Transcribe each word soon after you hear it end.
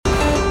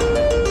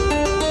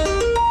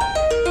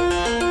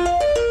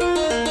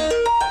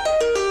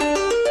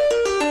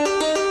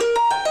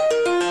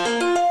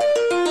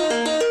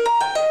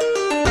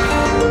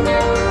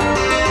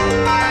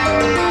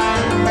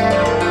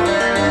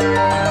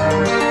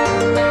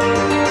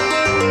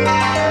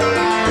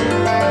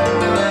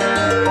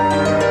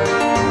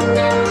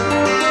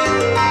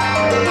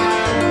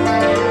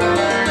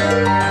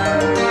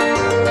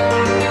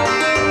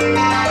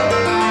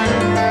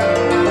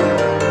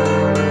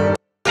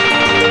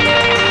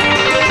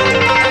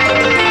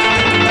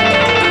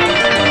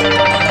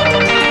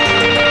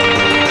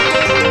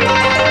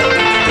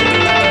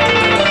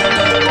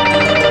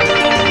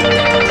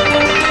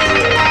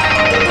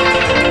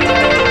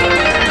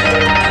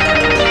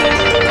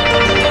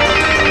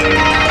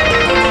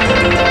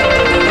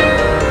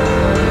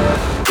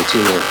But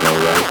you have no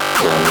right to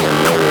call me a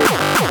murderer.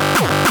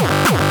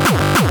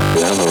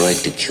 You have a right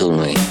to kill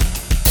me.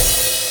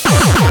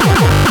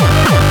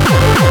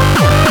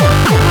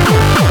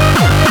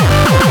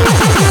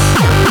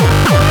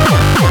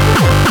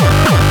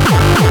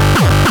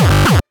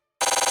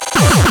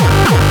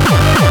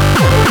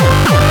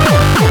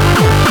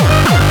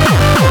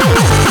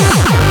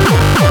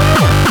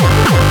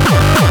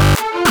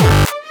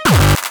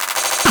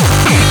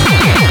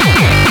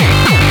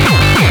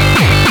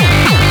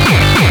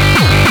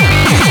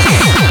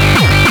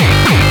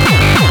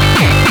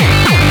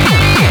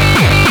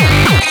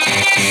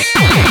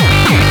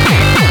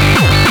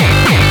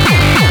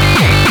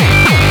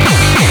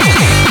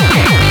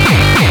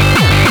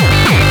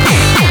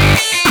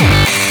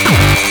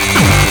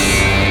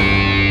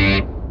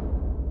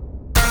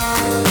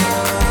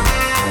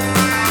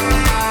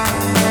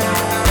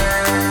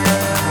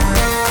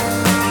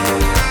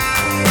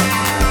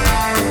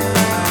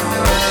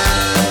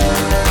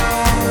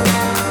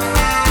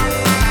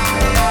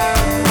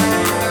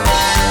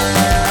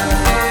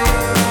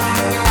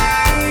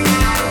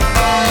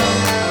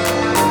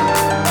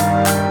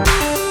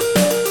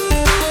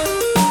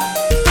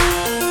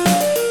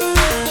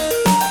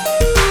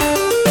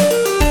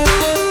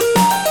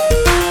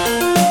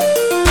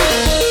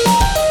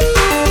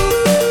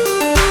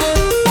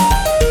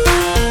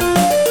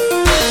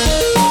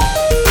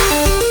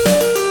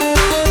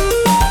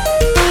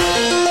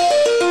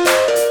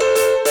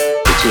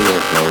 You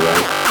have no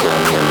right to call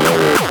me a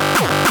murderer.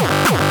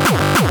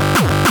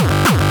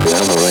 You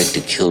have a right to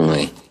kill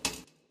me.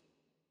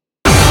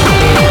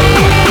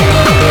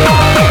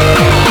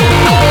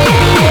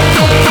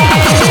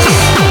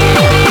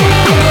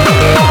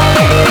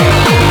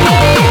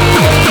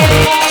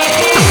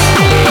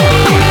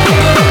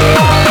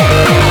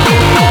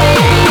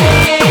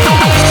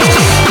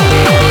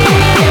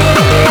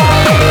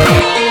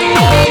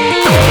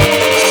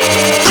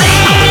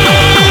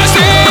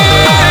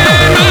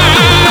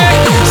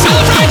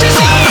 Self-righteous,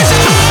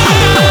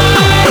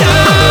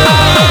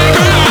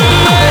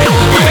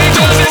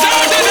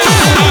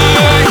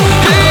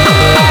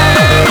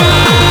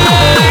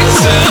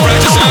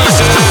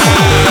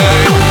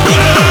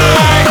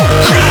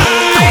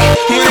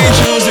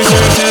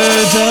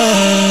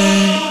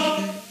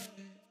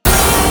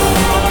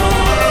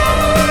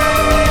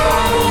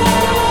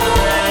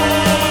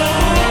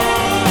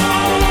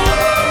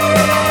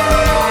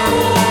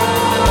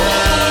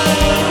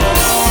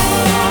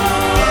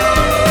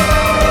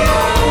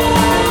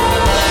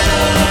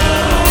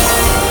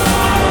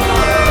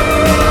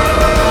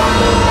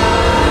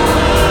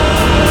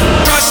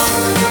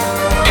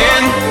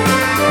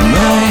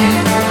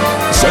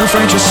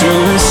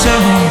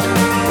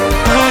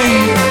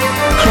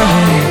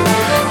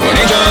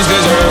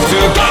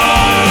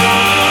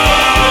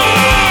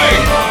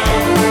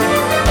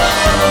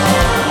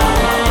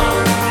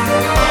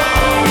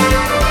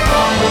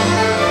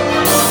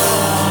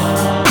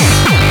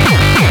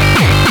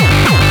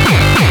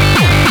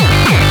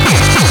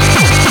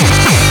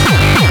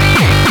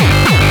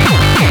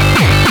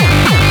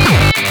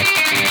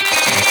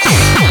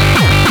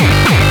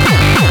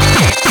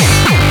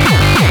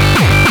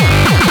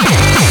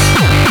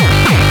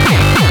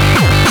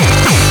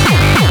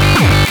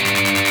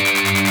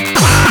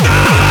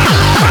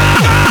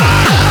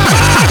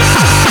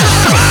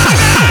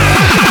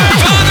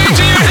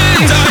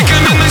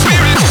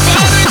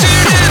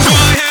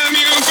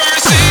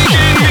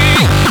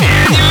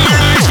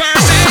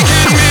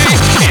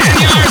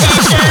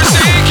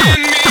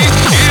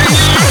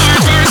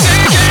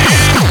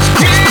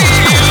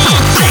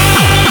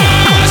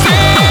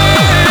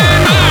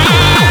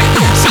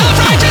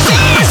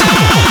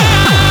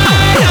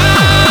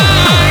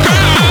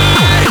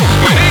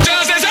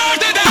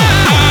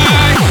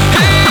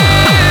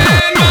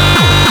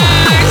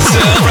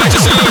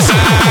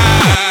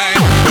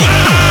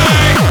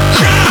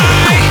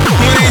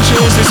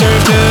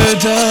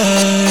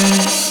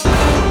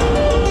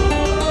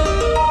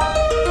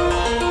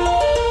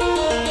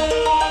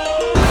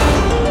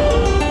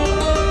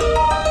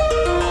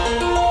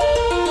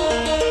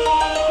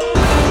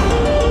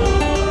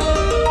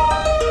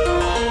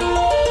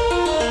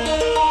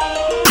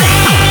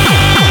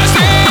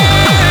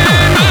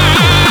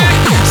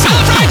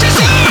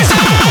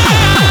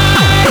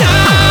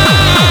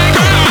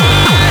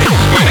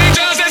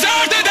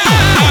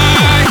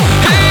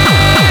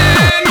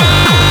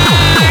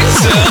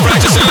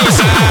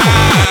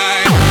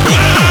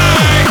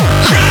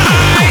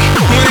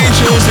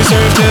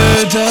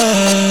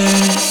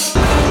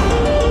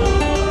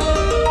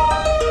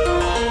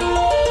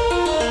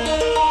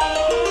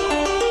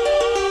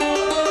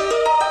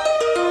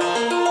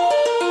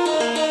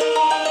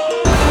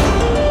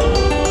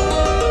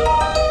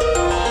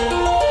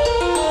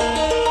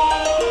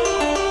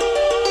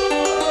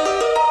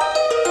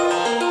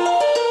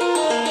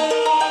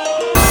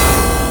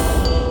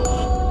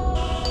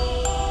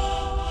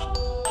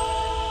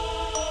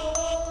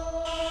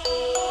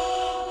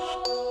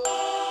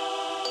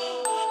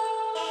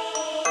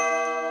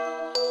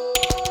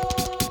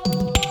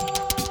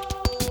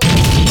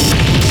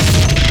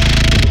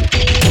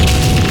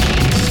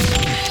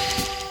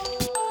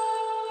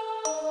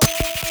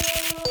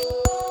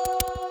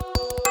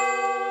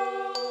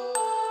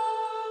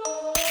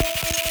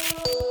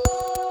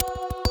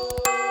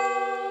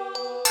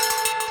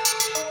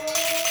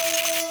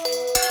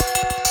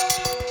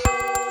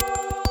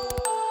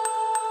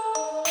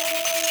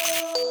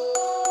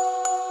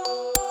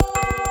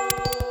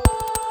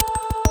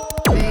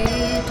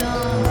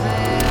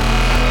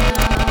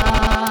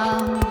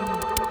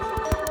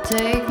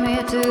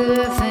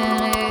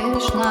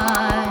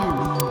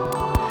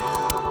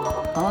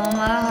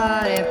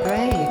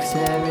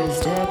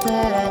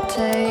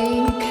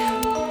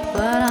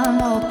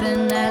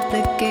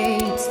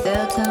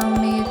 They'll tell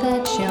me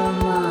that you're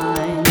mine.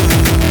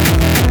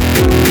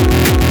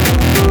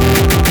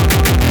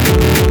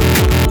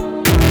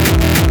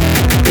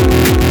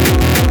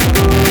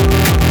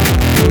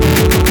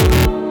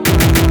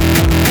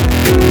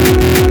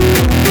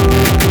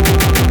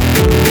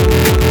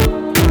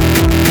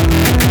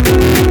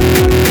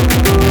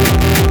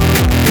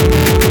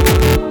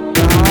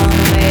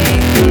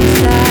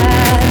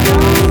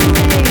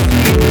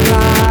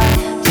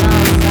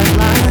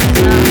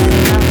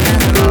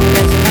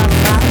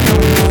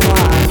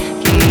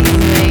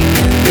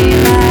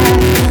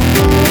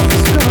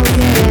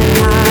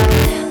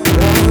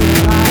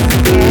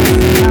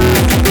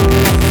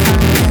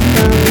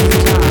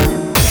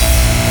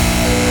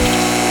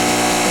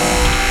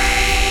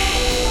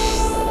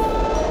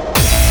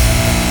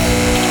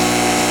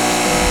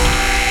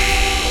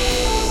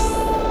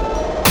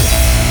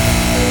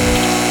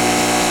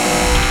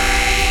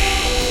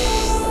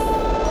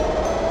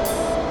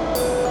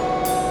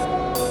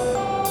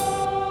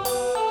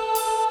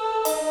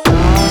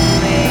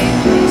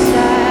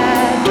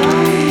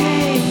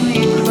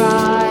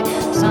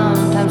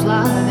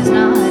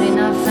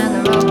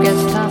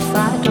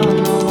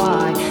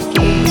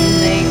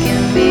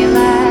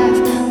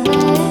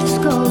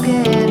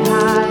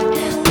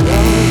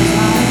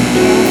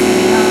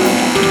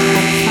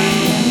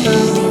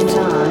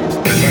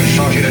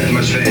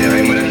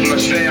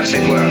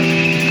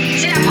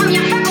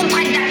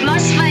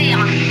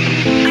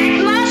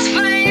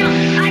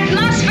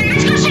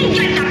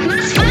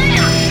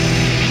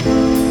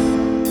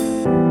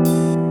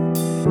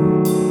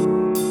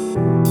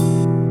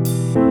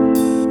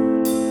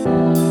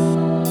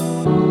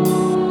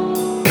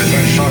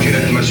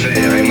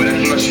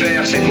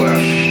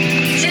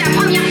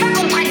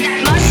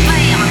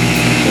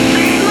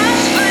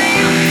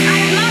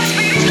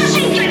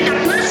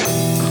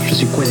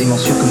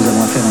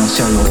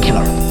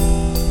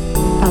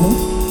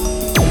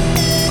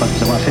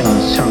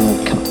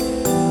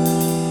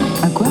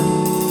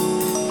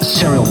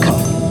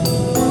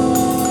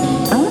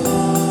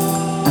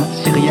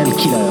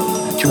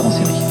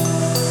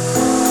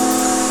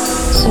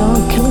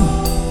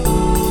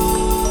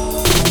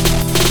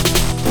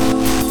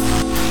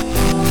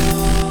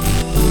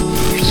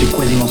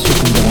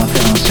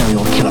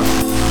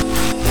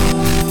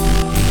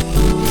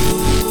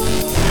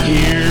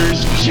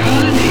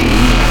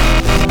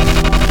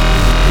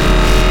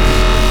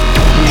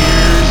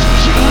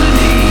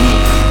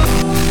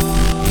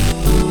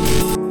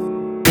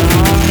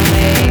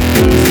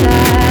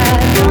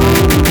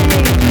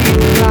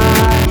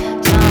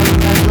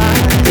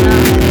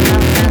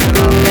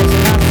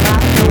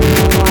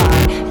 Why?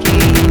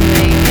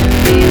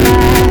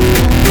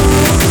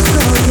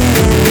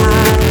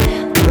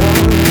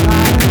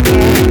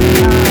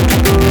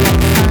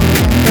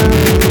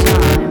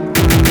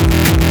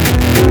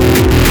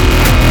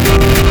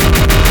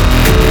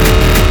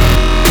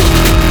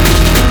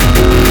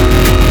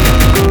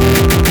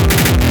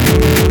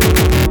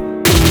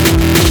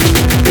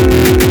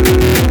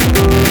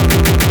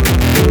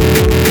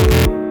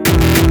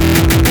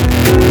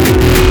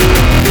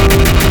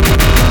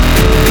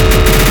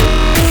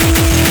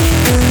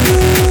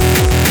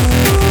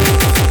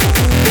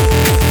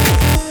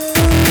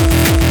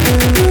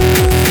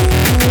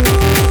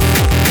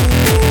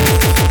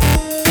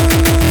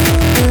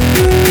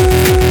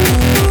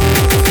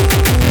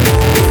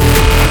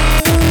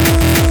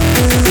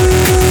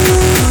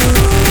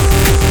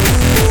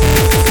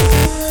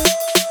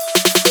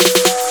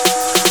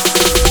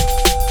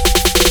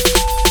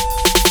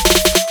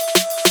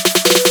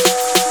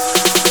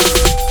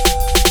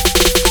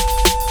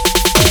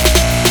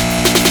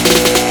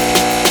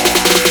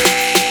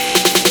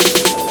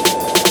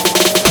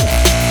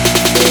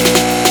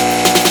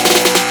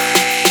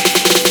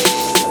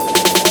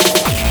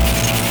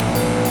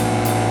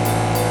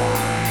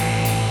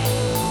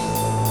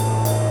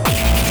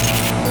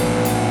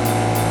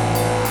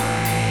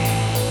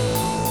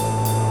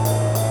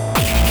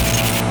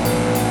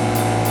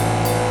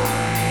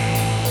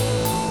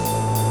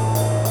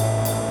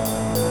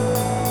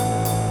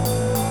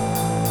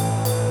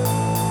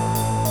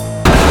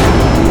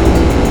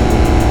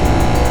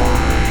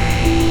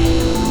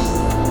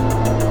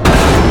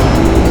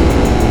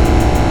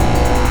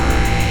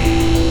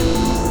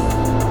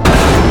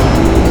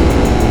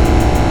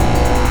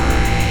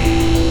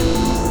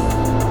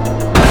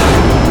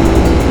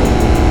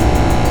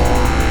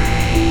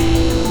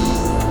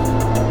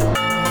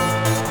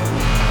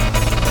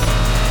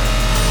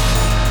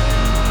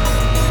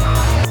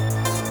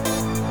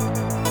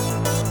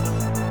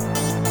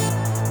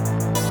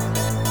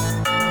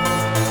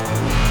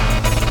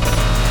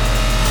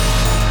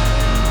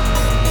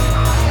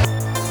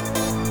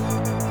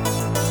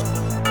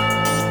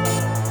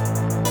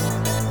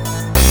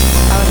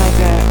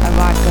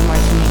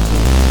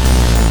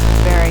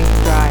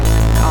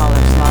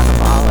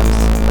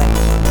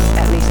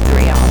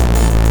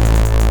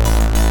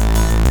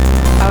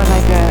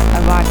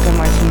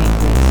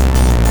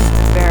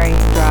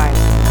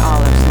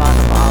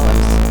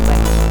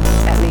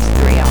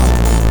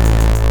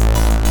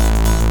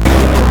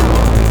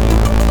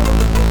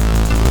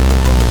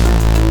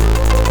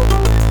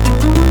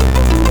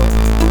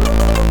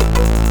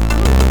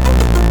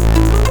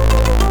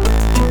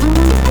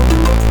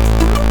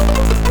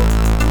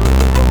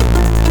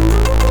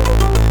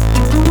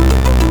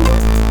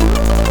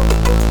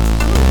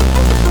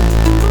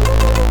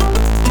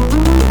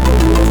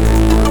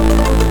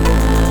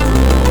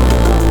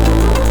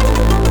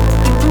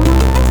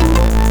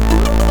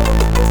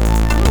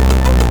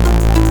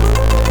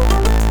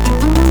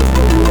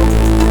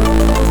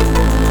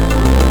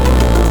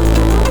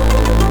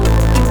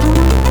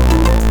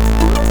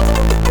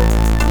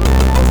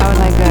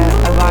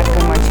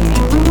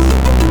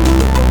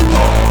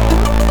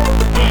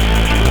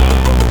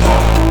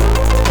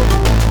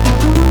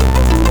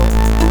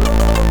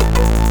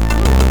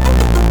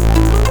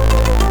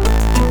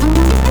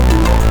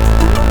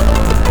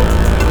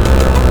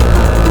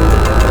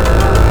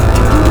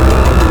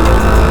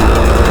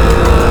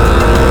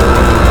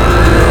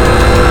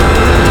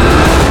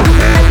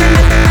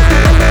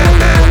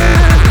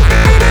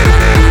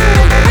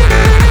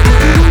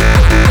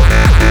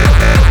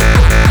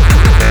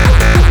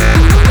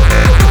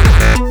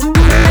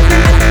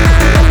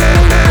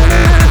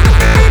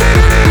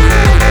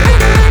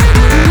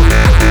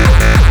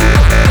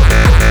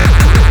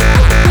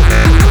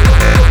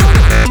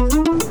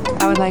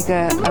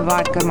 a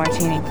vodka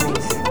martini,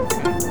 please.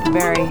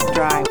 Very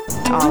dry.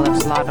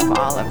 Olives, a lot of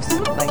olives.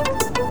 Like,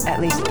 at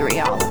least 3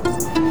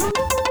 olives.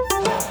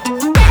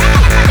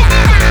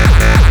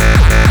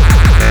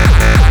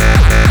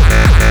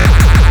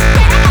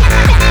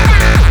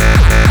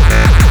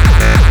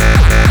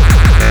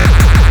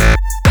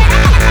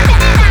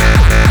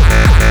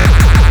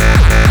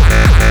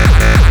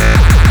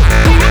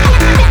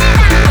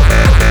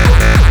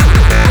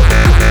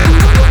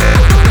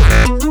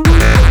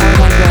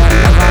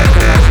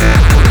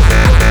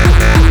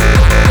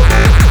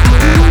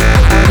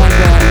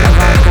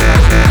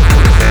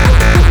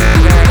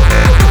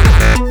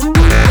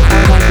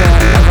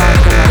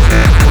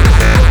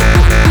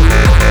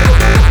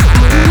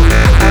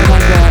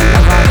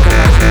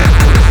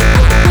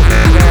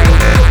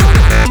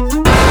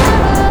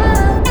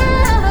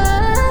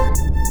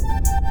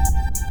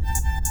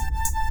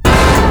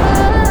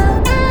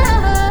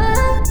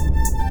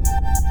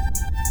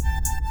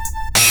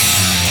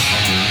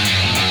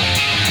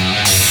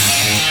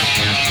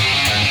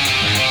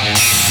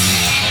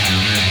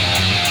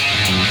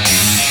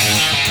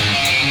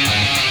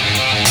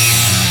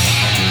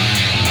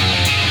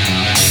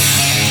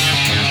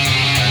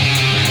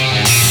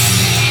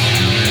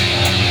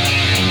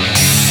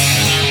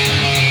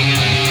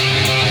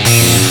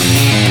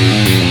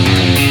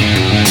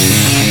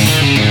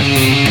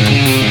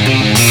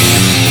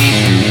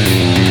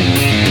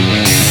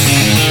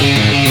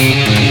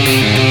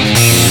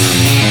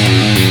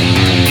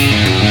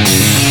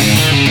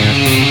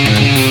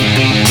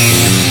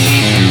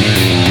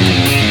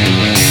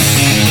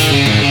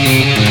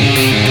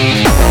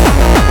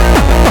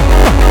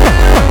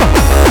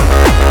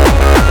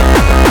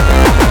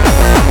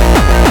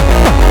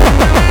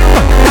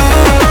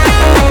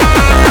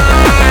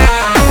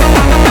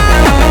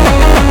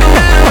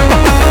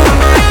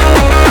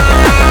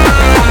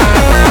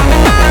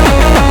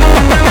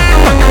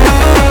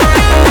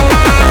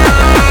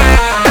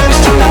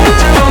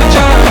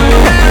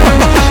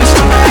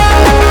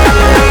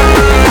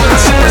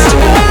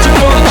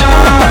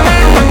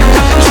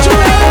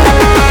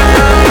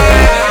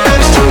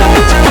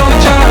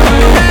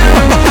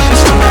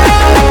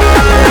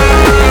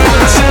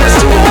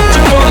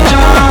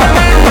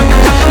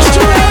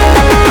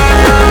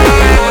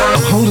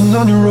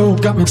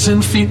 Got me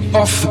 10 feet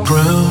off the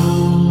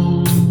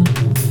ground,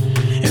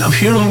 and I'm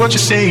hearing what you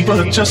say, but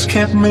I just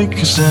can't make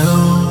a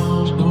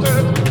sound.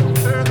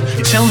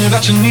 You tell me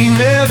that you need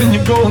me, then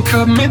you go and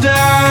cut me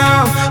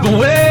down. But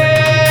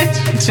wait,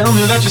 you tell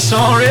me that you're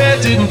sorry,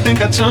 didn't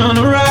think I'd turn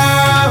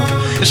around.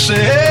 You say,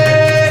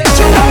 hey, it's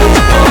too late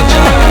to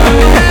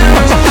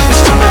apologize.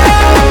 It's too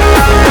late.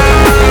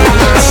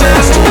 I said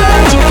it's too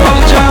late to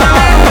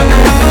apologize.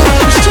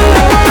 It's too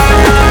late.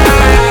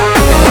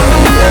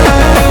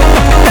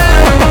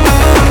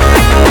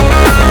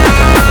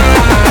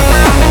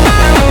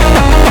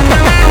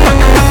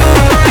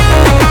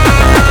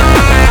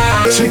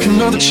 Take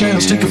another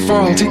chance, take a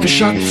fall, take a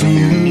shot for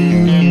you.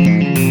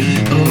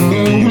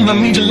 Oh, I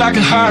need you like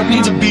a heart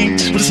needs a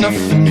beat, but it's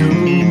nothing new.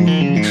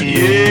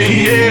 Yeah,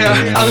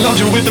 yeah, I loved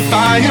you with the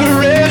fire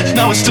red,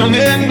 now it's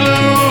turning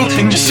blue.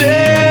 And you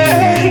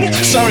say,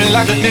 sorry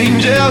like an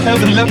angel,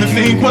 heaven let me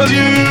think was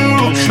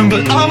you.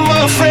 But I'm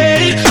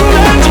afraid, too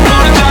late to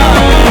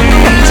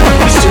apologize.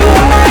 It's too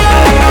late.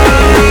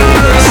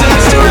 I said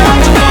it's too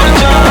late to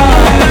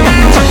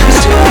apologize.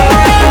 It's too late.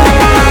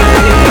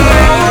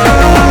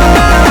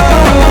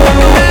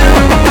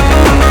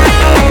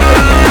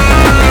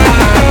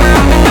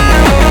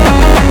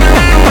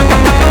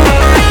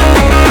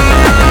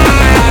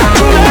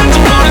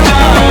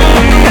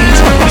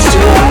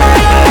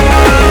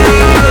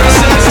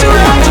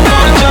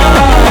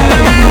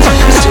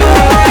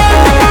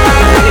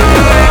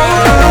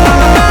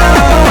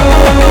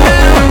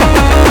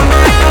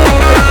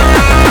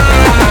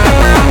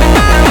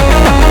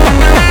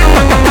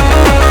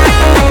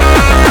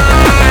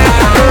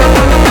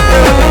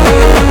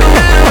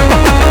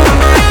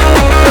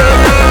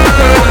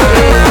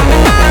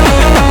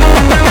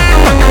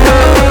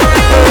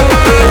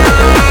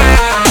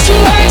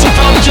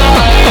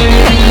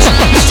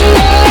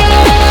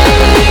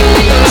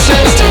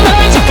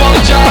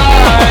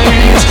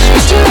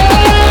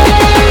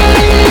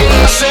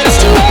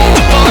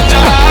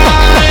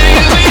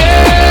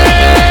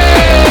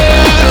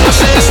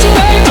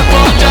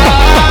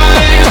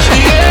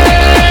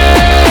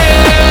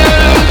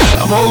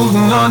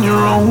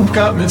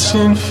 Got me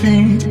 10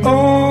 feet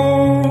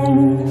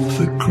off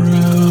the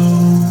ground.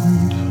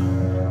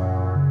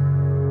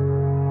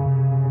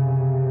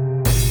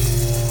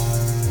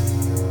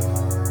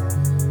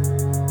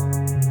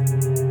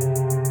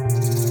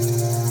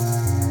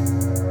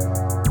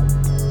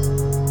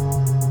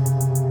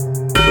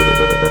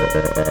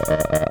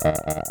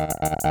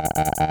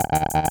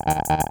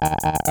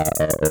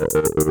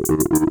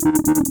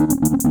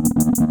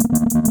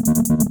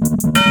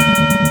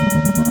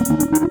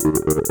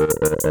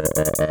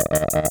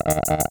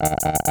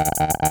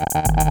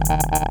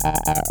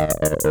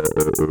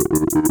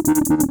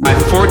 My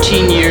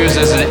 14 years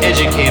as an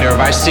educator have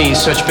I seen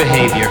such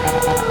behavior.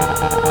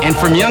 and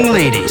from young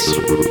ladies.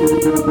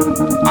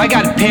 I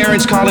got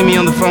parents calling me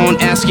on the phone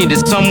asking,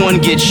 did someone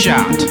get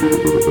shot?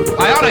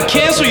 I ought to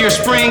cancel your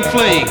spring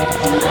fling.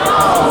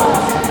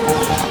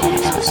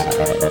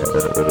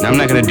 Now, I'm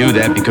not going to do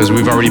that because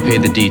we've already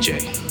paid the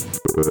DJ.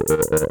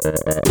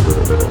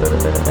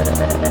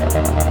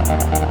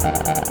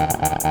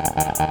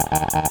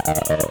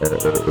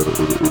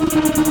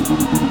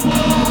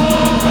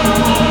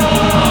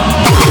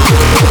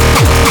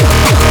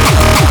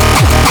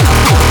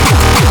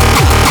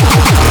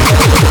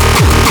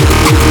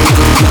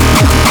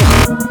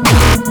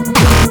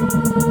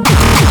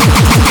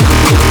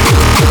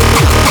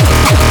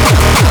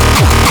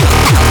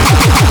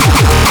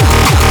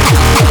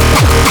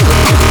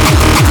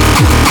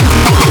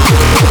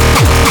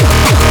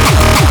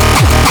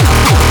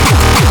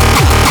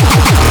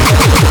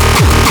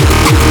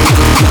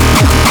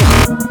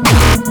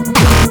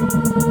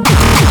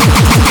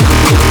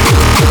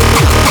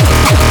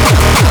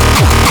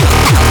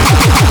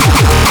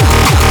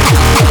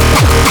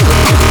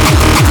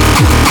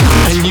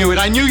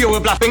 I knew you were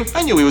bluffing.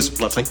 I knew he was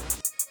bluffing.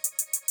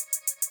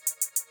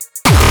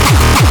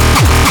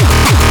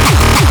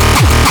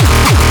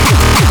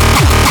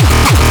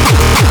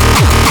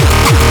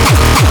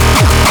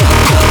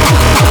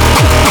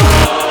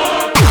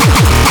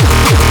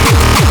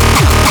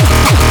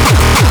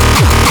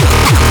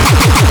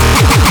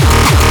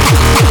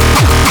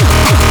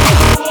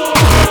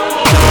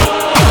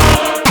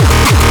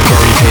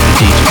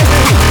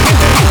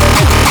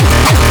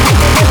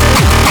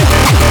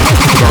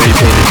 Already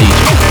paid the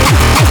DJ.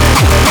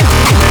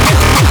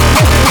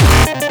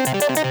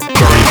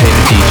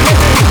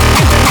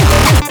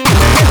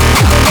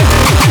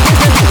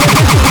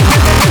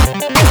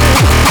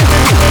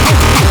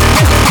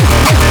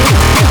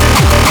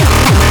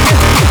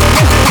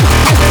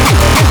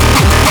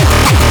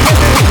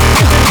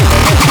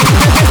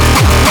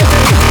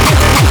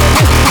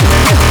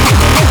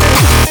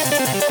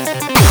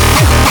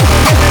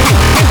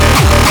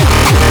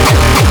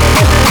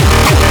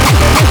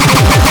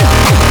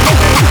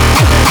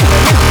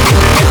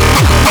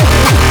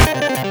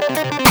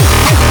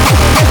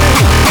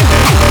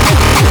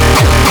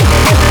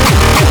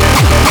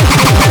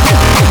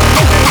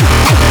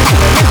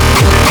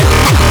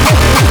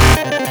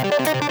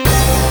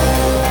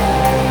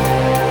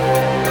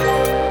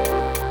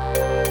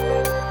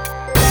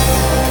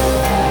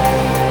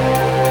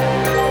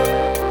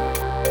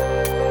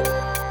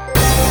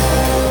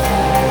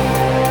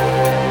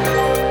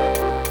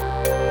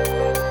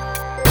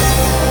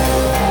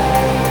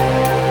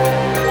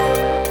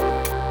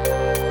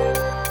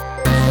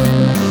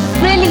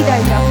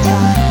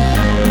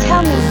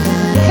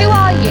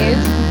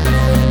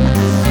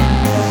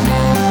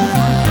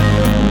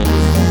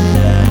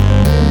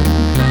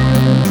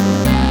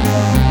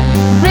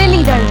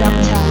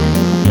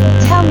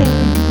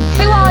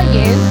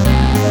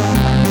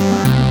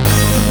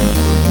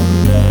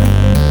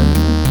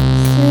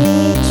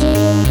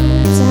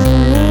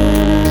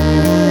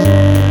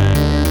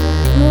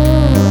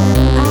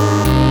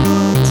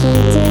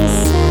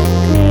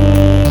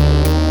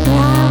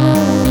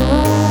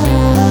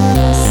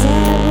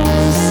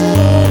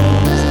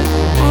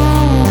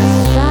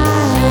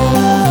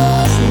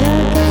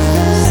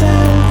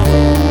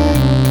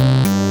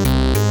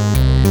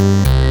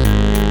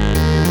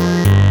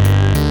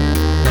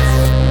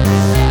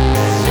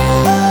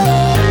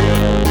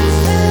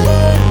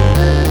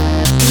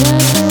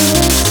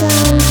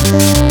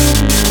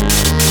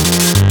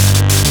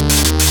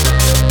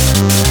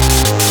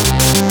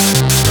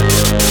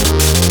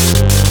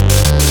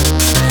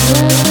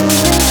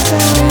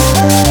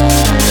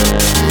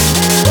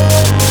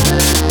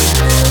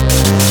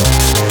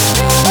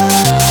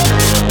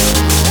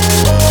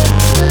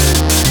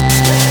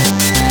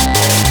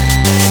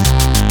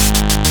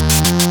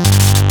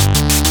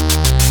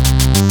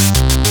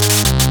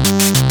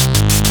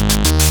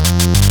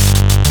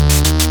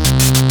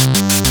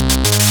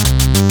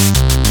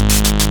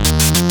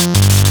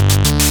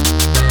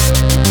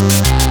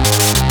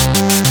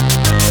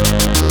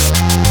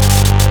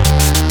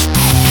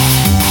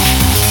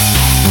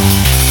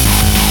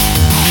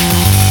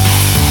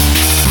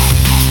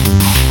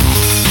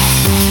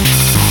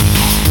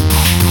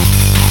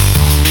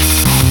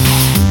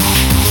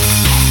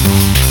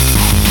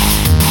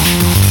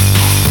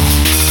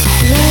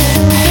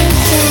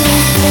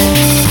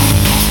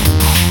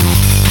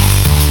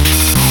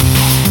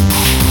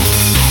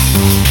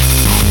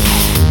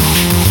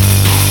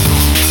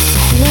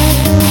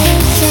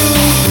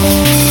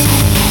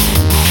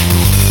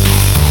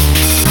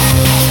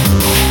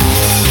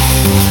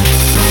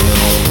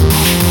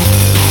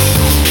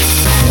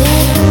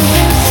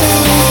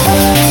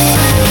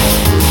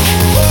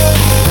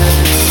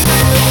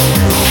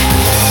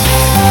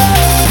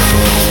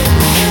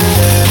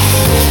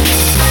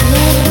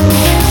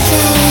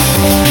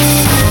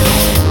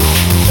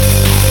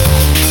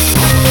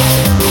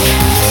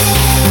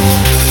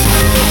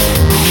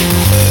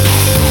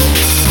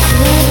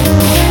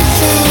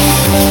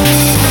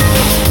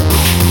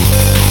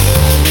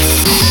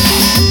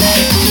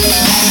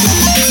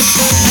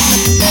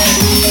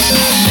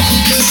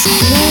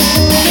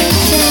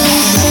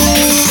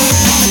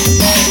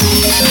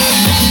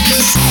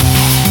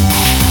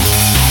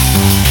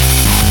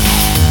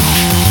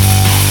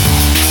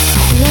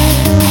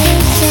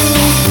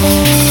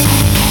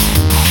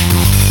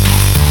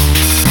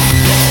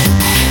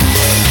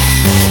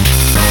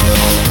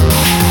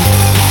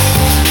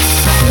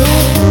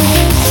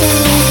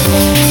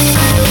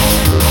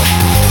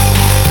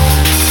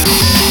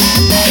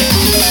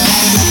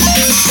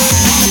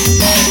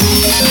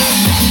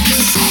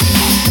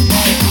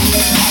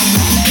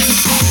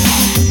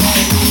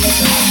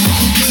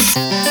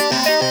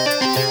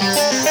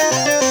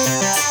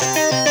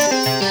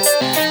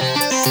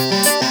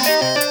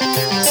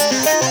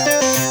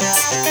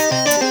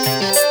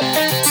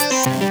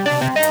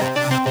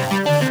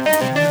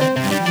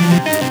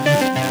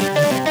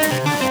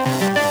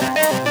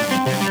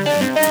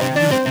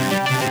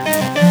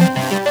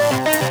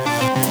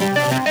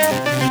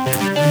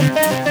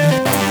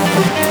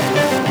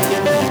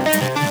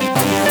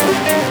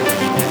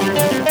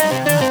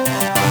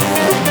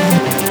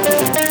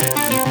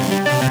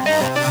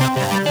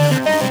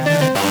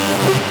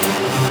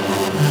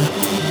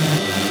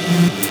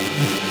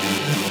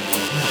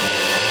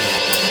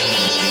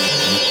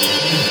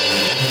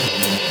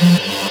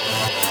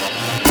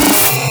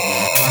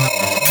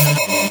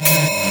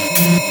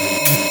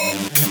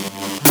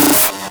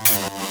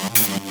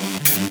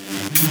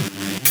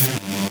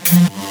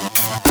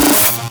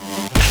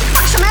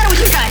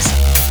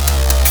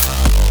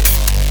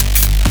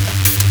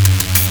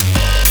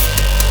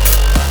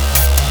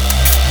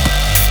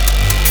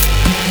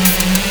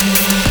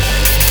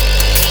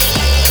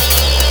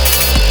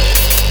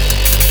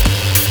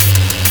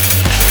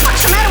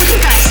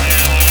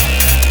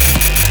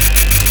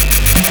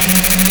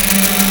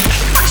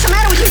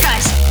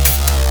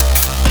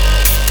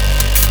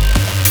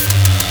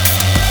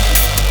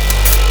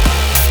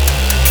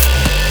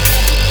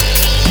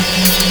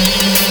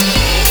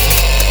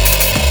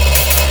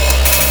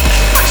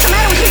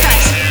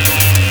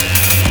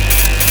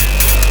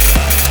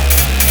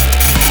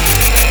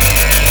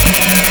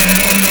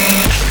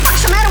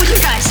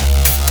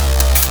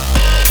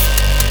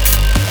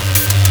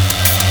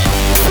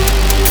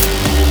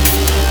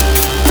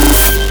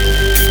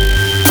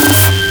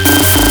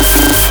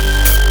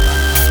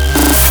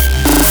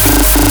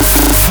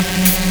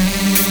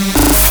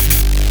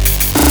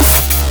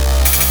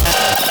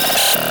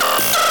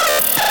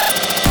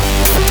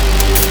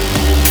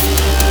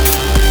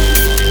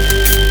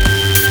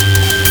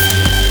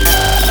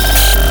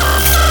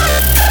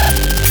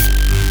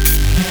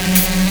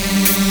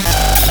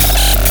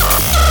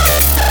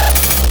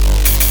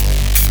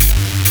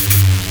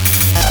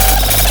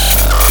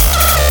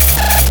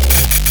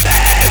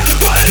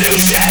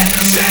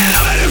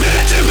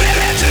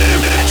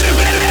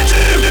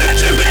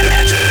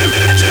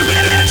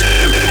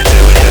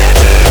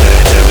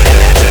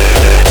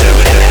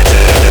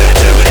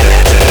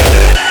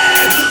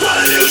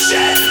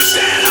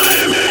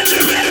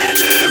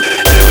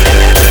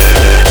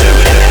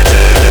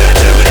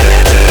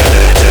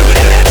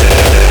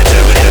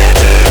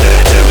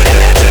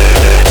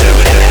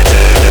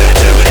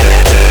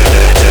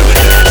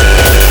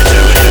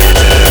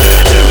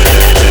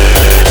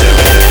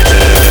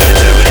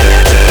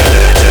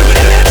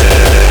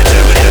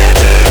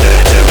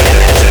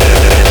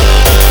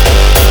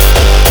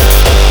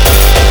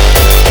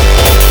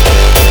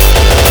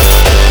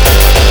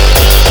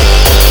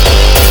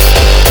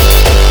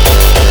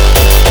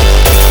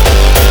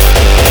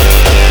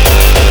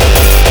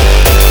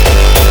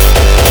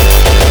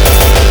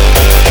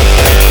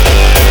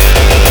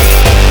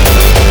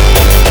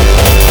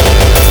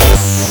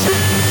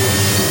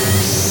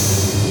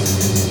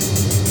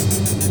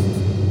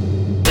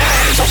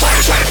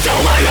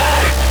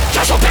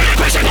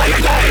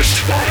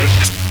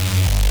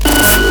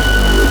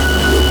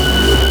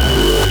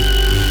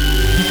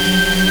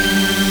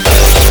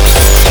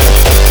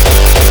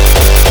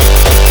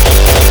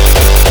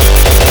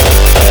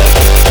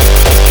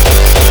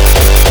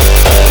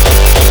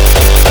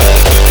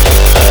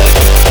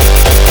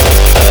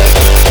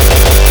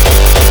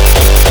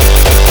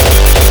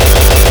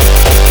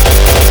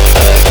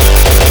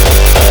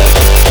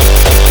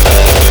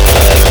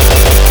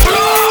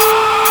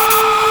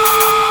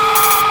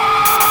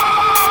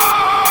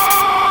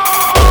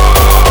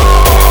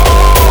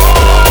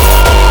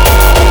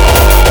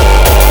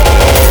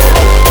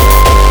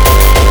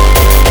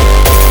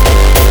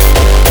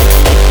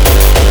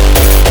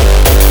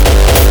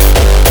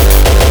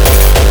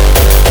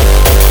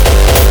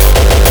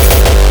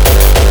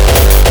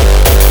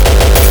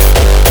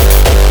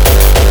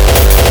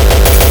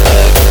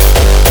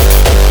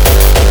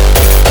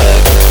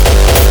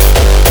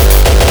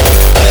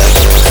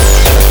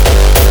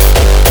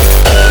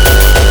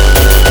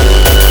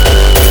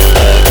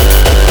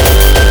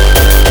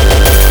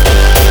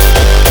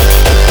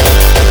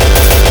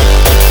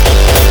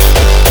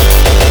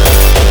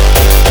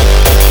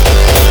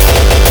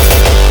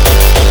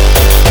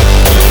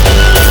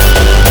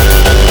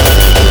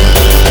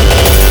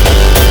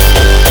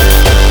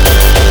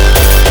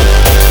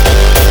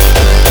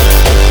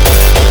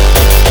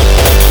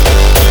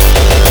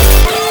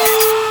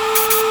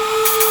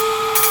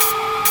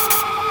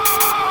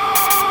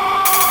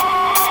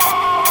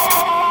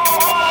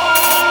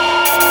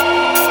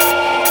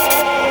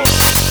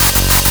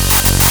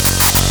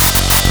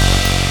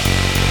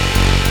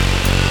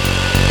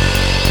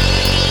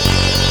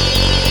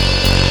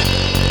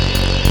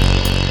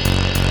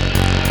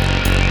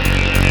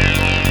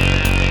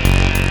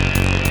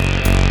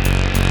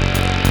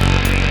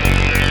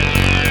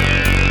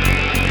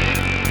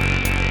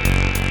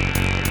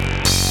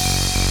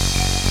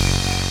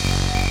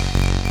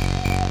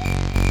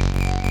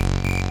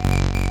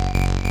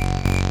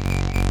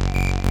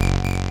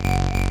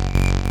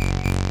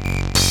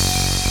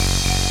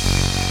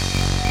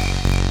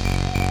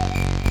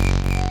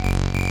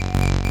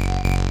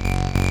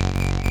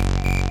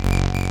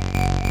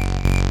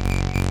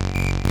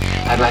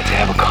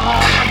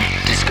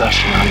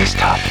 discussion on this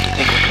topic. You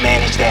think we can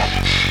manage that?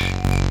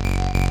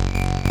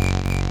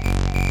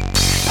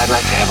 I'd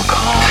like to have a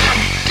calm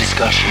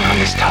discussion on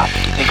this topic.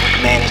 You think we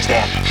can manage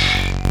that?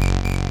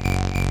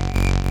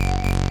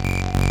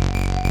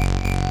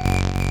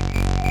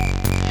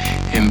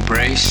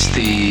 Embrace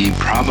the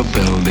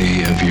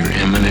probability of your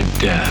imminent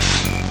death.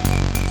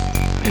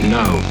 And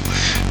know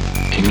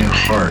in your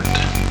heart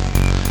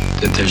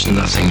that there's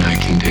nothing I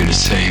can do to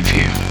save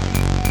you.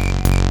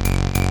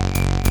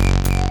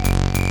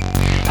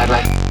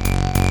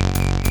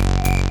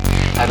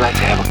 I'd like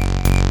to have a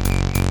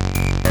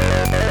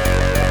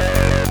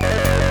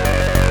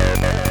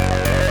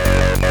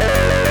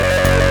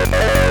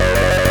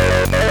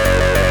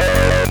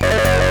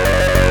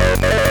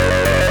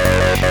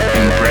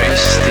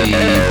Embrace the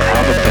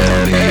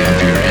probability of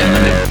your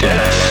imminent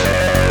death.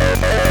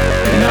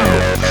 And know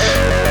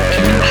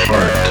in your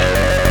heart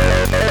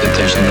that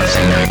there's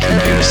nothing I can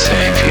do to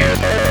save you.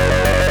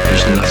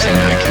 There's nothing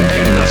I can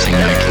do to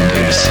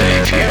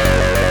save you.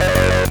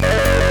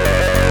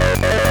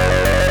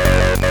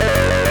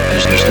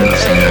 There's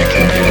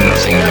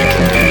nothing I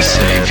can do to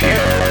save you.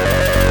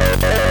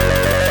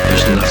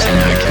 There's nothing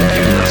I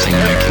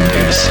can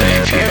do to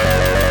save you.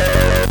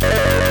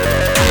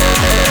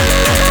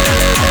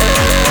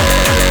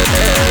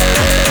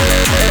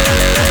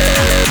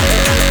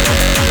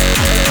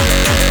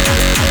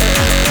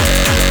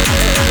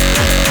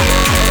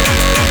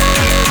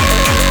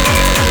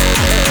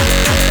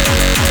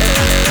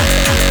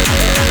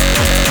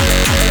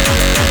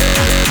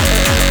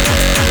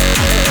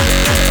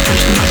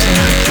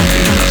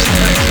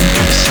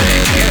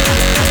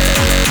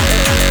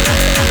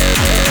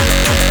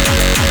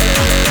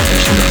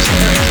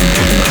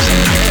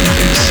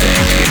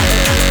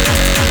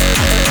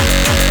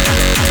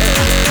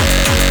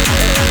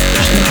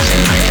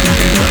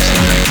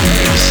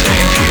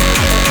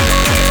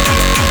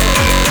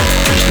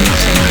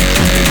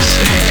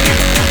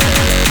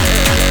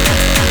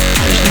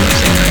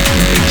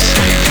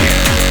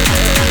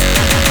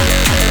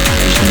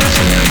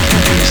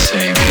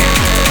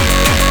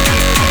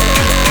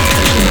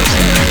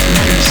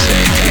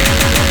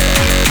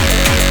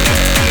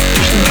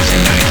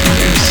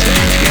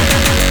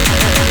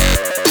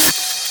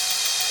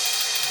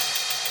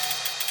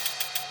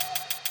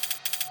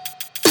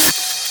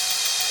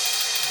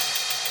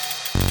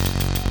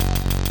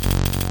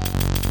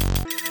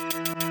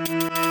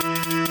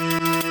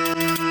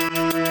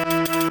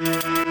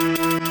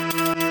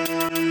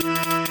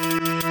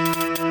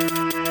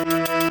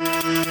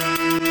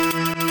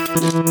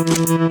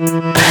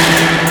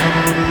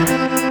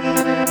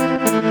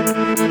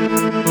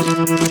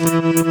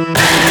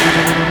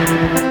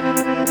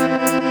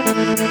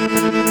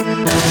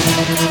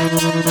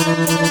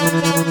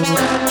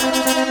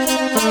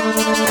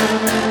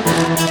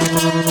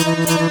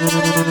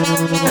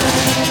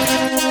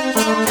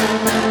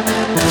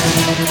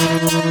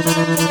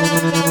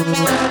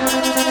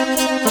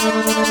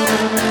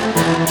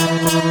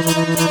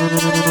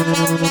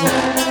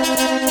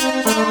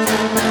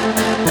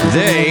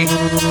 They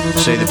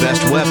say the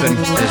best weapon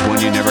is one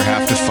you never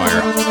have to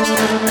fire.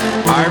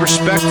 I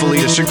respectfully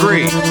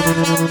disagree.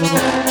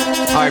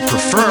 I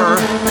prefer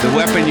the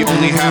weapon you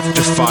only have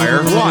to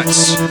fire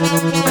once.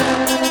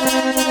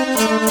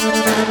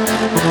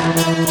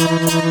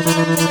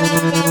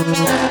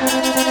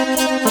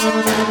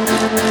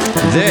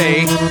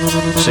 They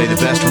say the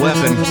best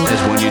weapon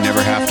is one you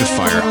never have to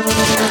fire.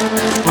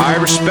 I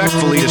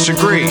respectfully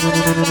disagree.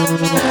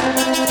 I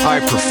prefer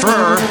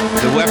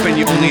the weapon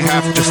you only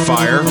have to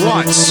fire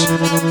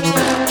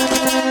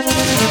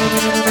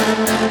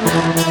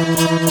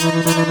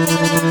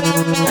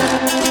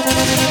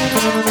once.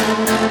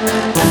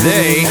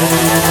 They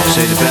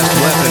say the best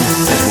weapon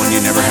is one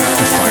you never have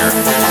to fire.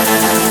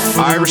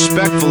 I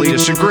respectfully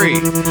disagree.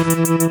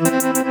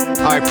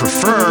 I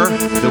prefer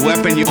the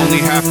weapon you only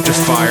have to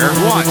fire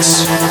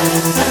once.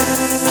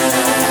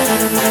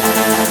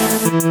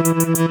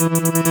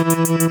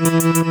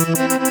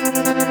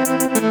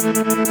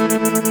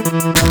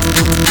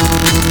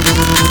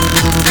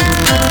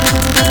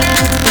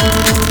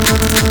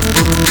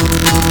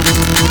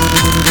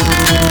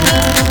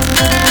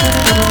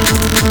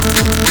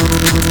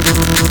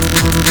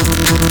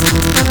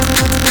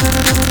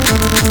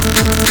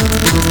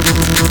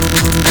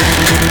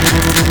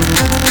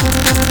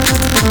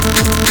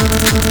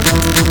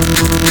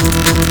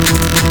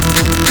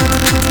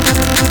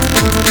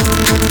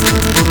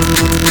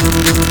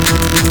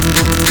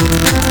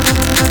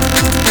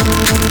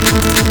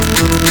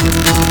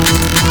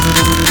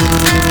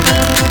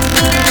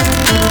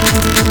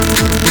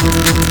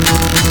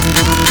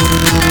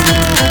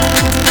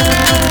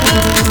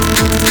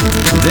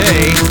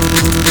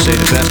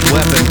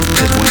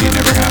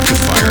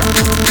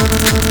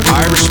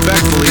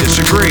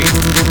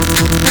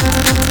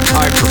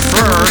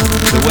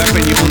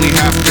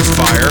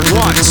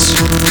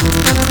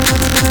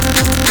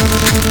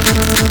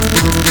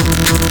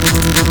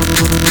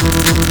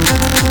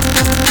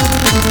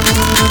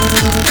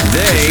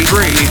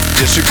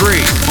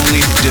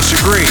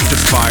 Disagree to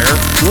fire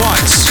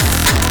once.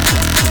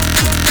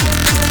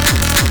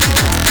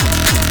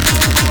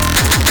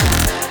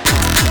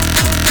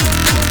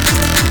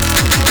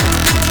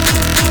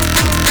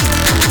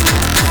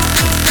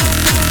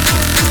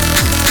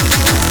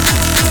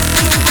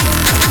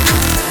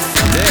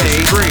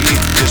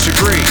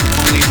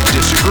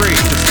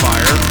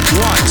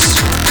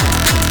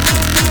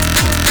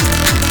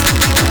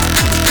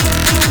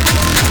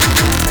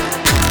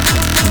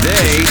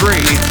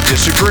 disagree,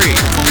 disagree,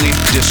 only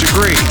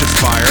disagree to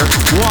fire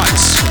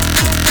once.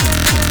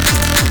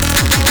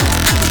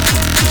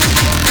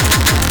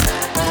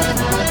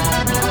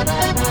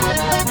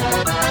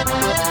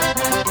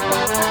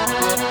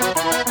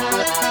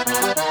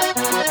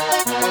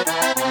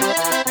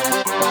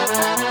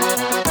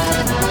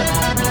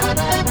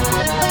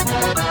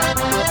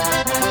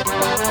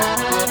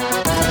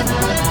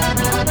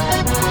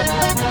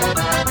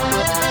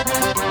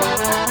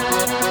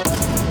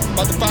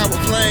 About to fire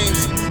with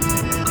flames.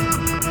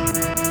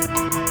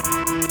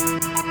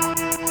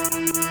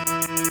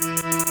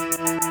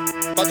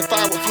 About to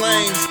fire with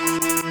flames.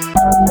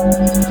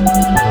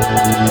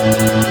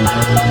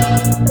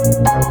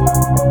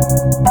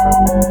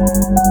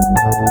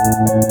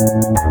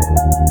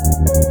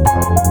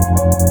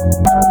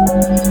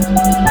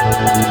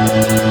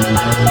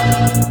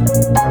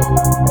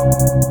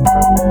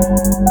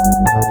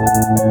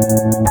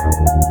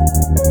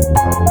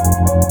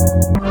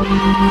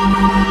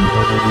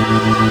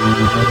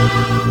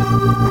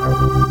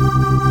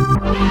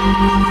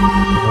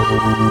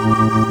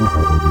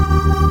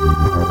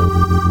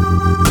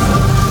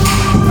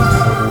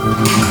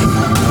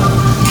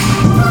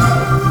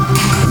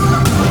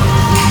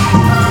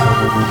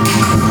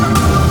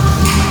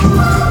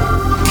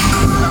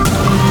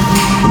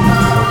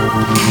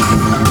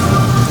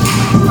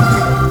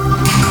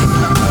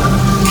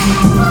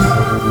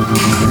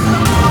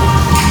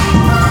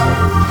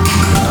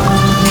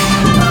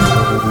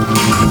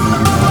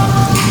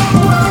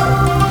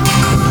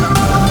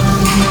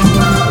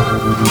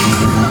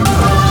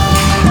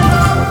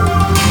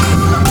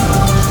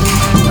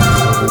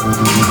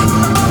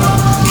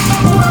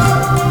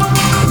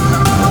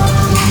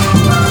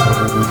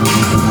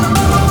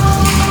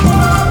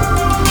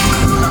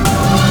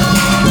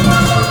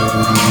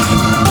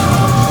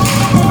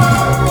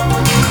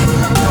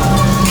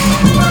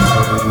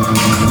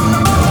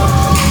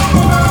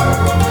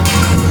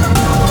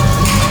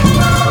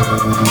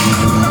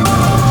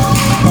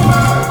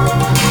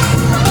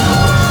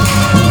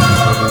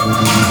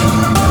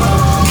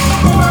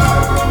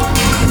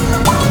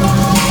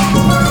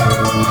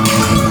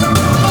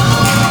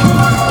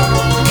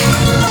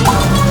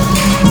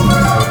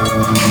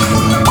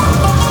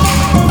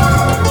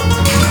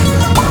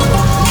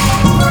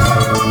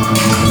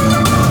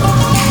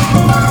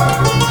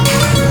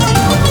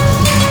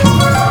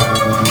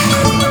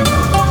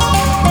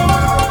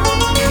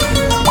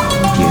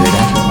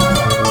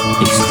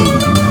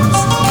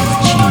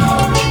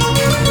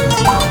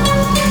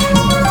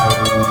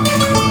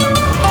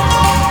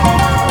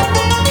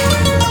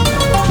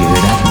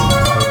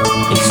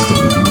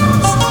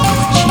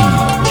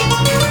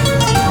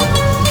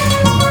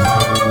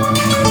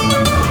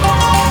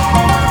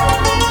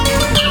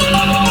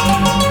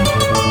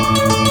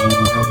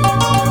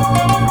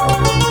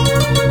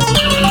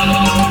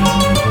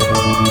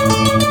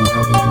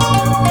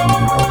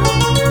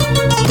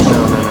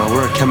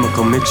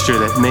 Mixture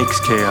that makes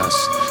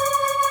chaos.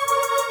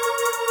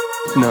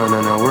 No,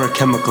 we're a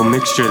chemical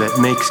mixture that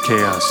makes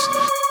chaos.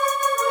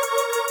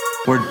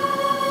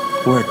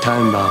 We're a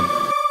time bomb.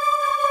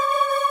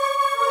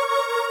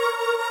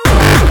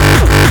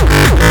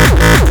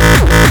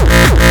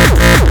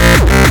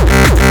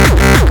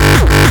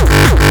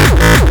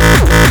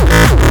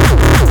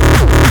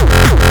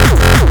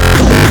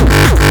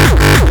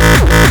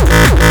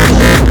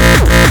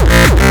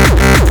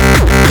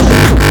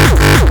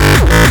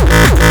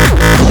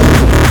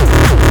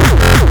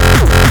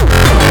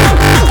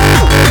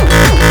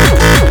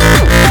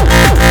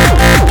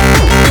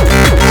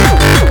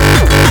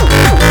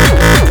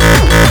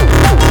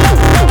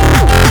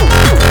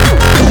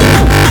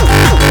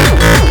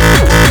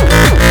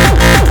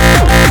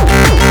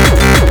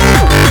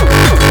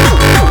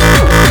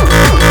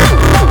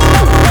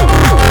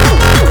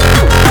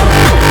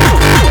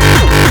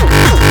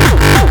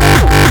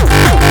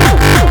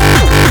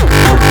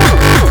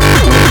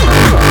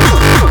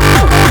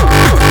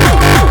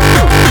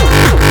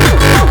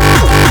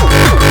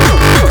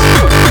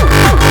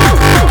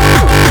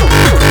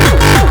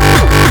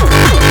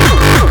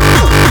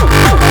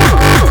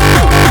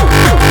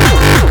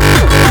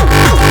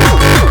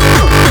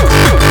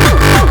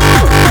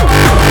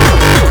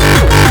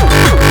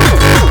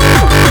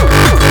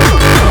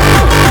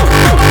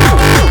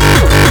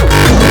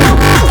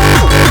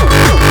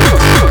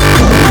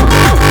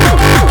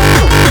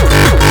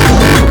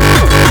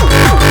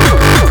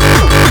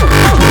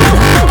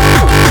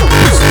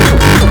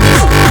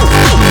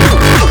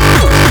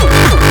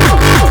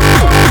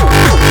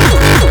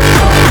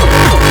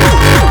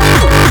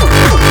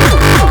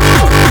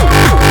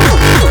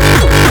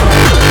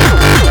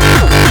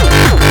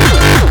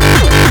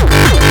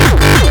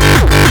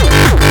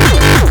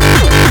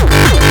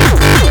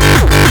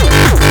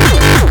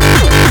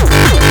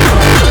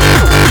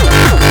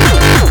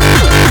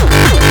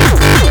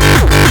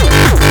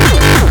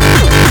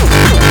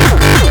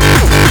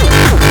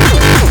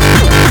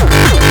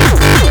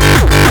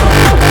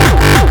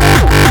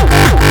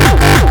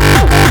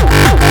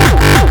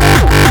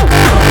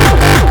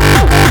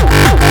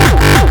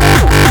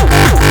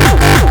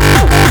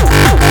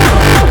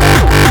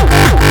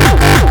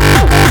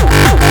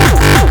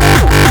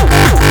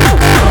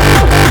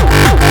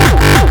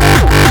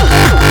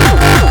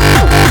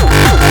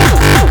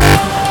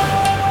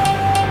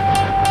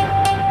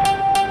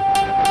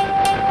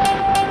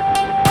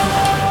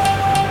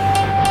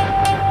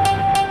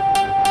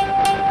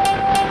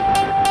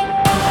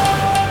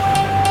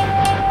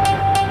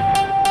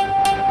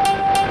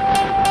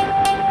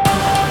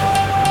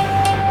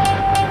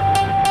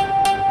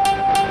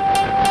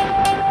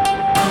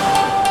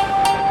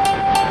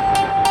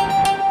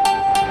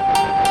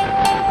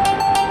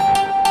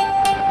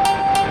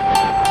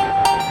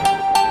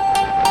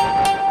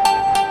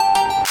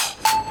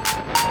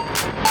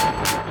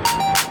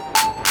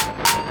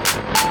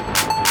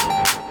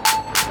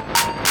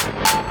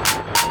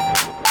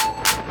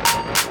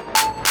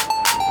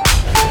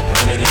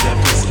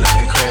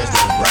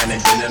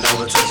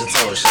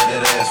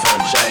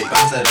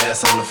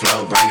 ass on the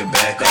floor, bring it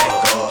back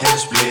up. Hit a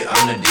split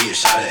on the D,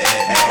 shot it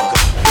at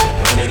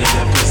When they get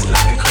that pussy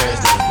like a crash,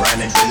 then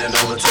running, bending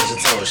over, touch your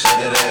toes, shut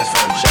that ass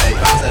from me. Shake,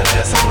 bounce that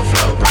ass on the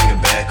floor, bring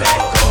it back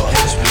up.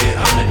 Hit a split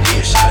on the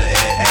D, shot it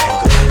at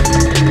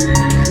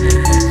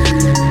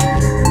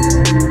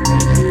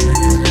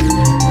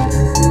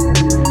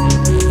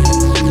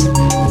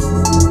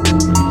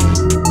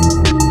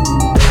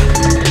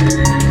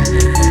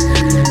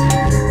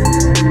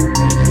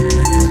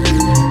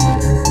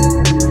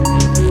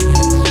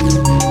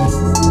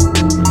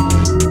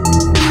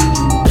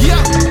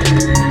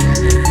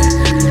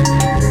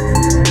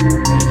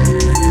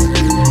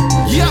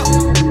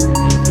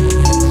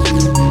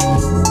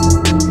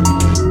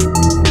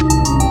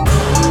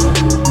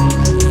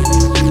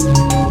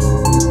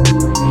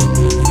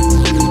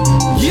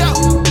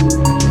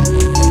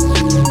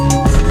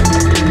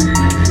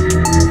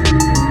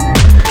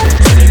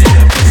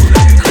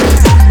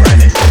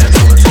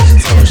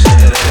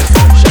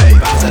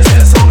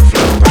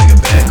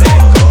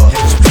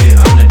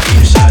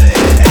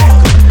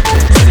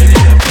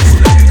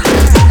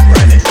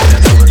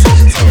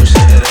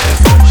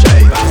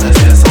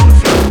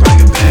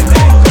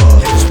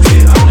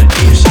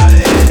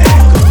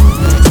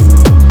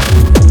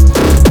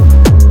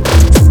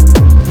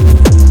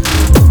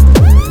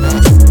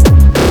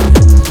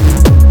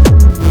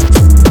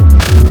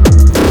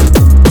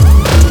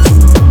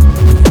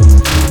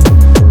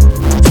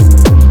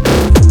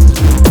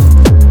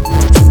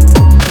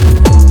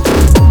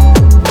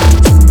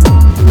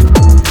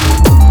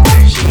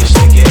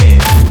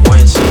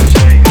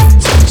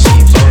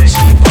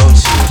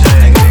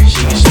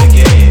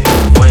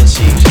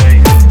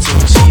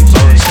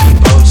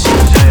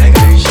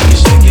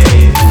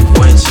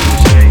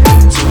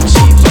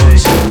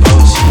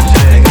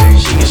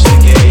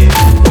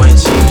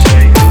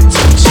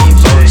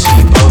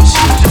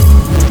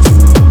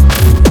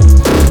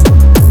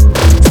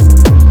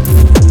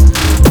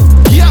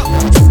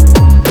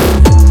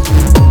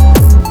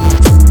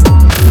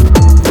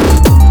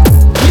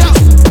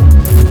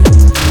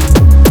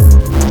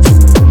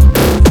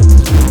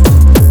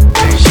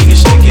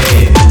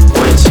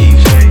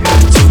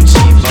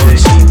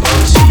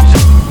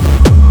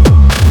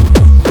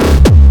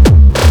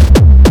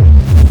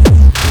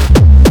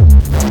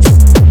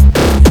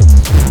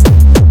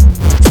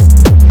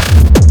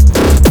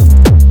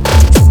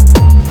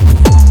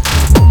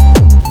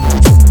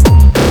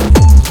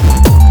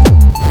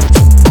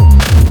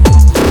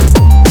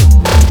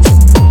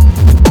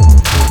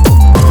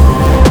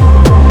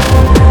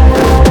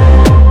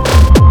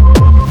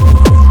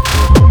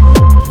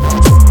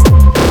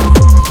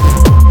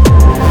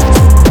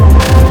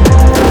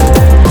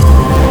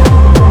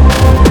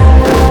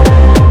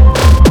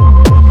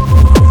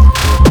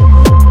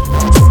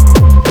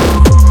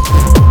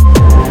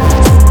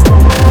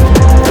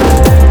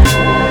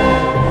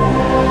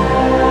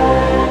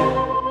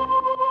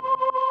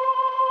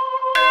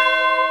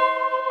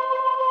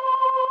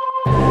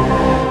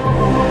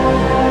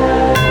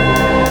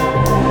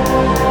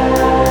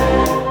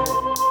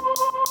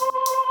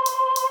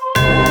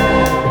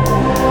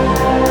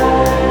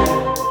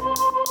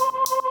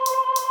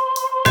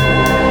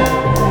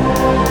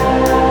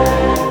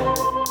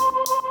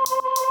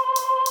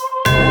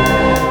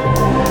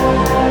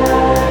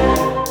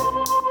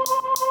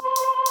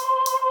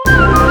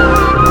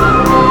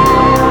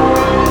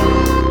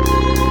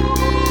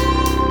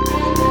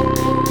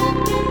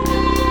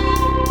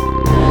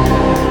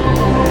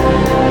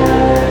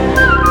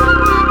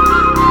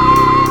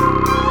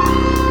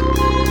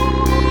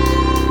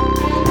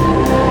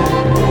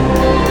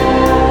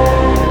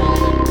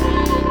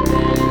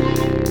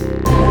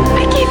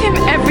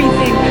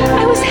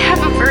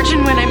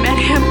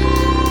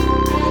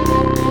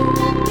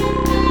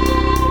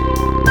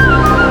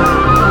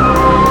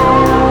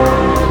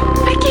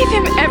I gave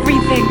him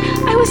everything.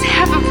 I was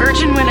half a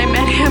virgin when I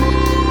met him.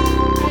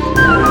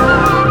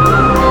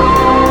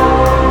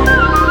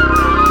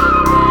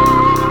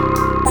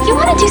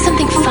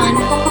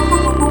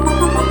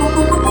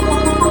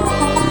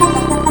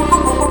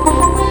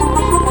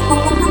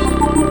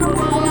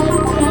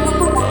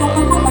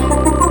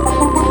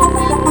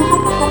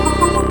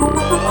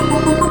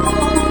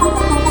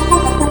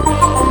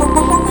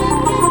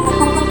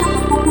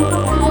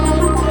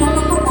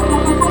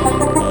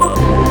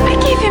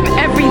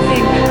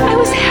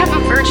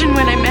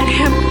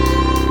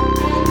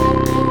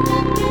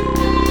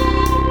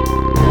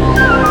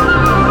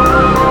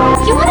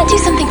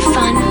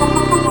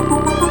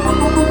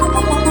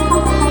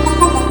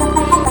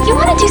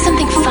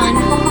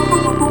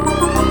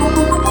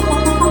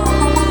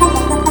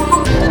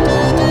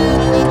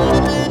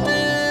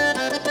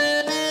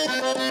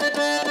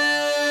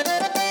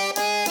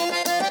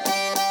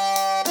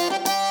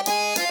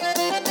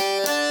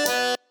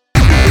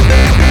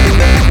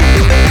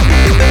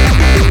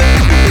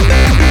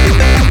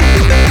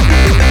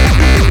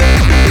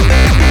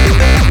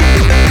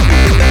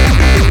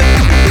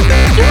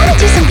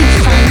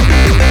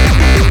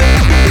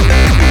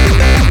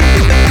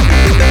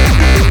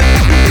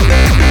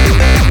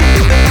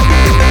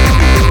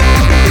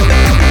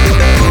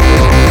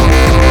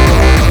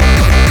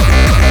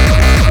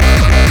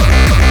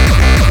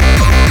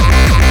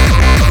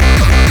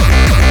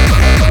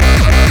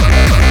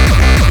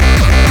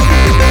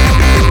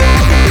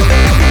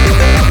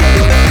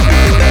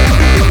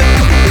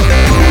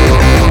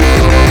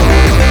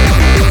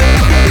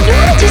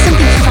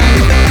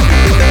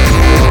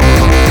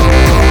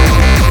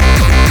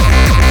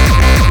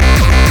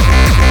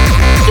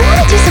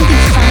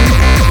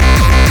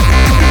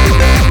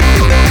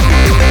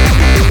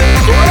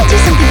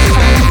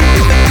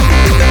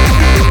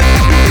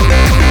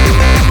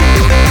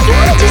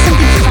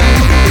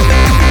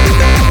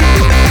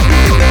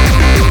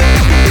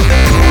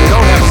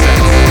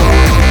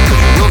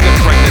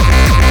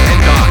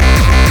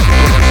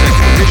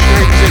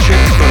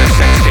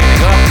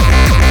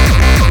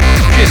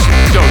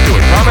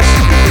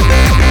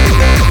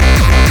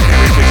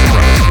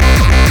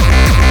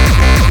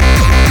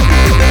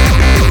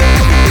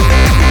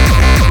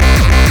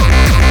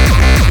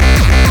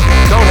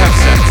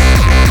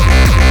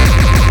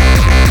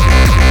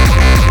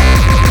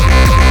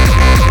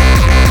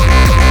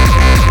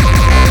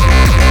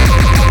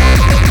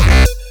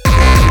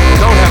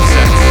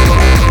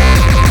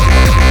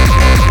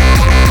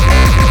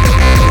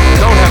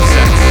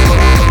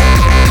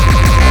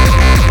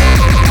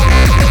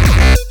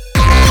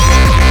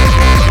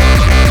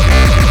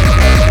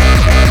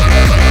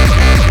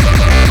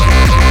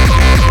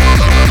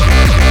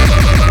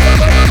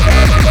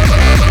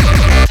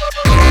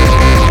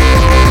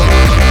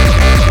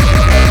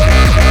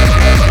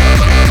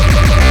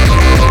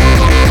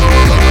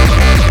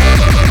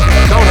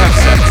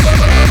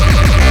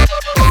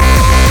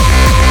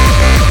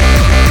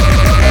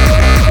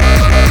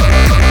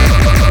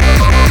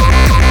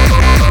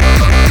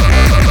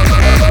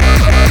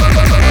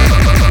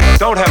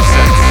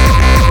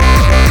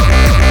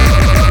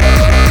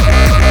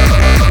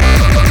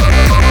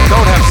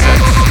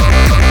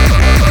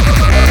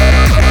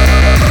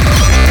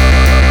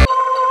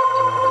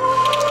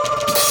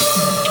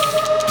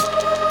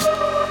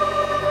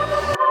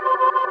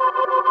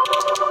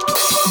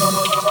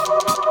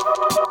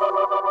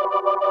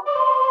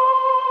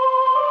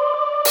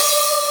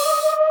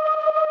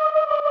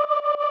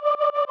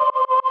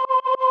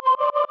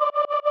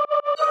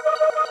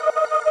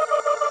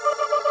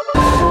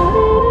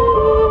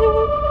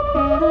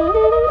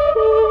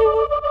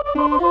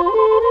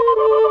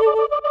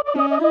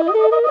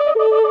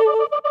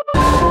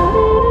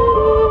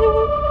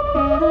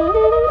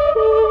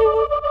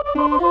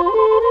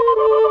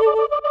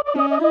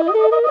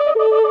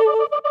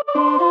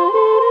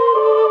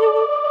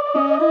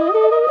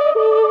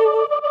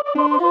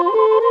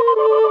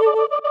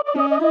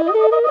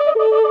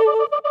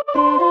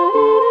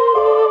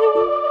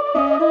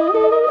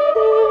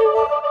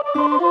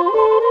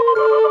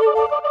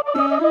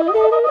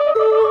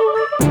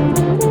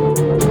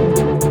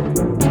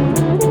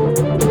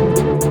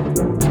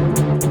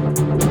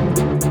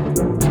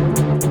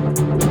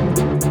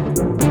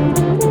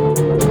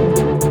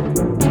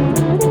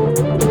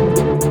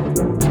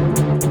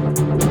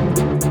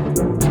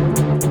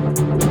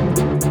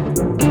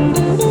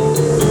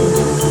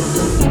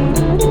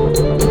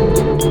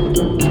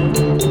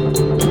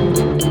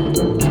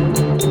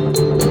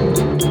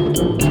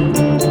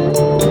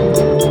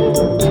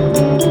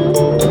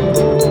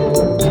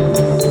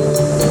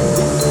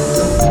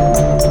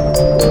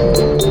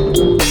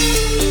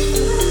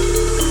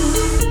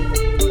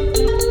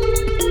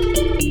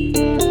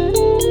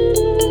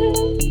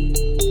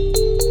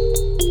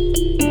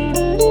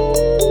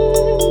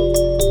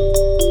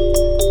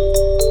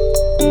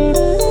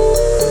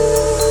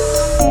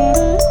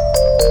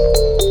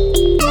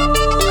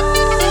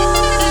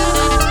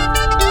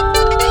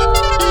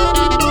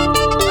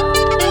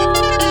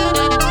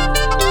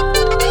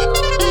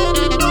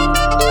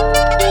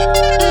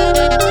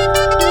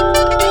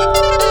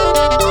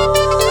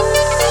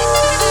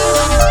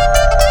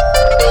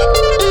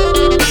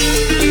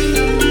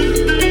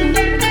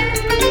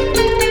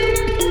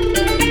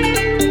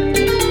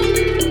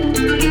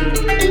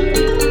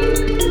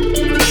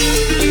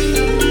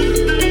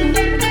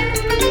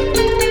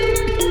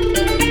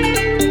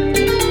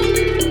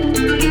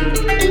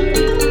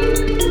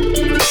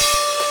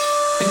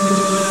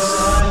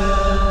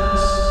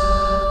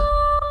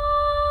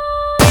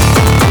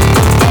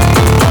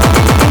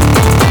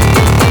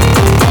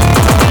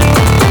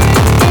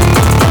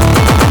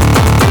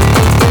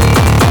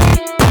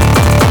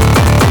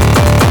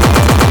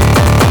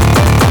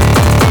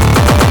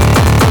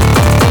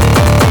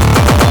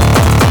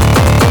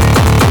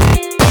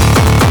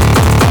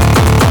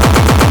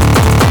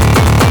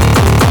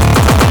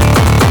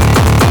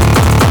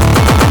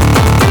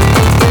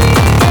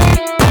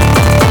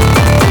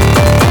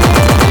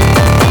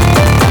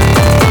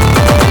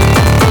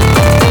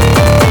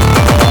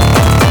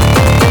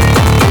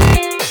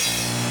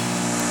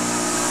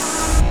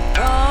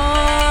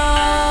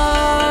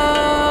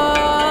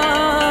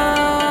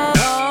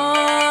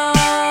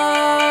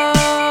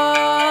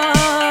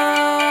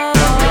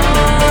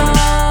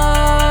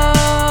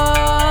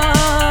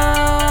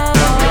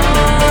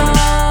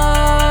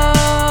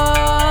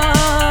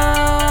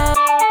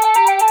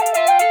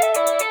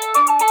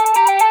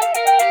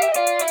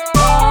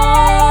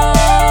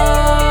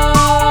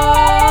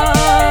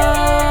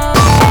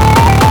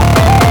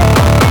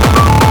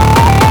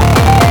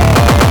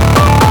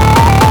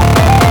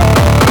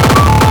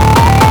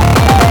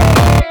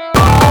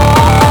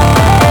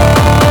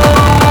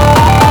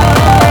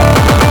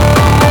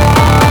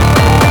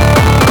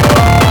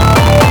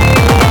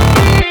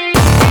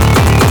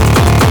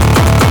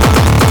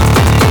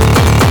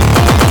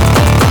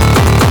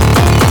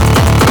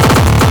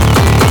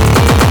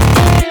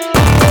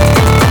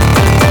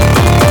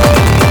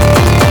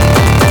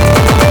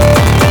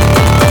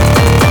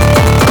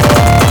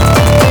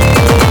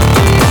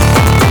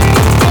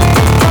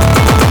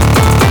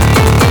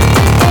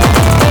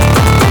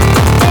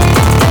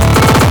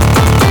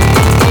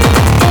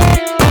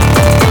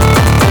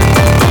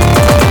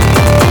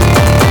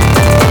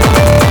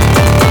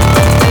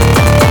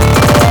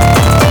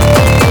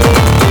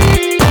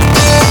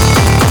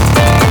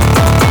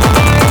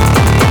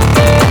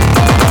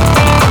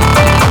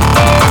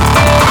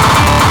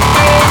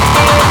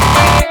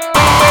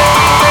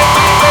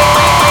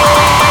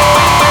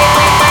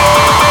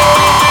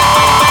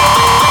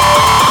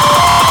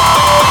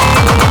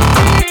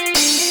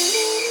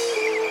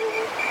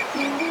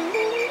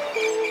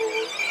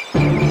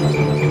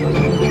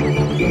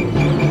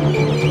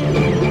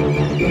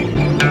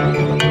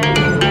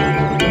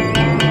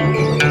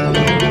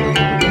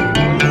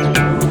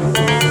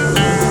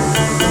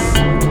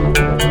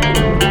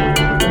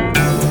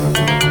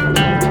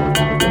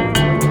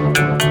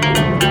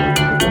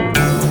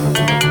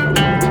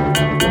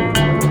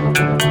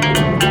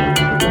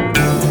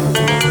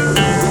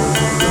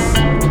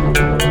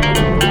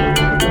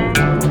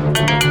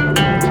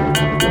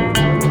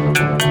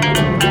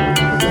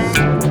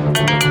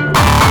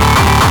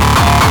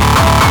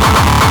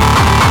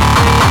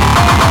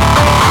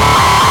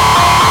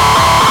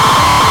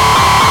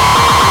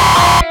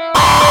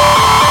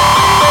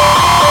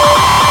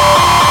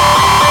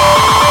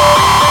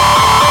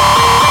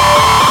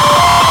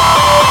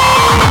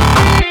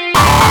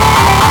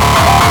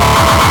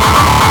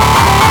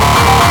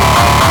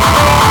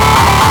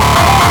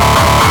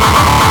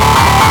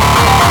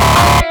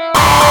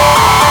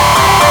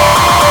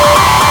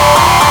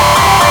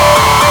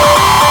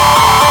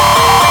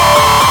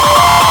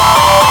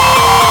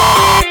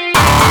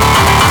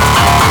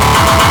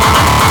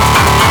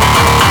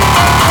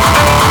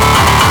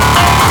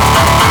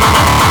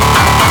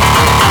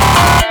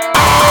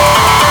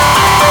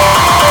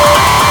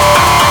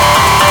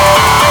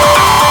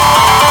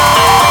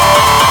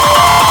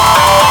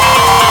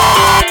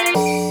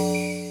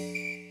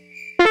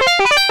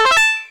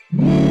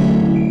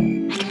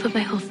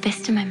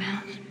 in my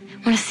mouth.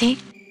 Want to see?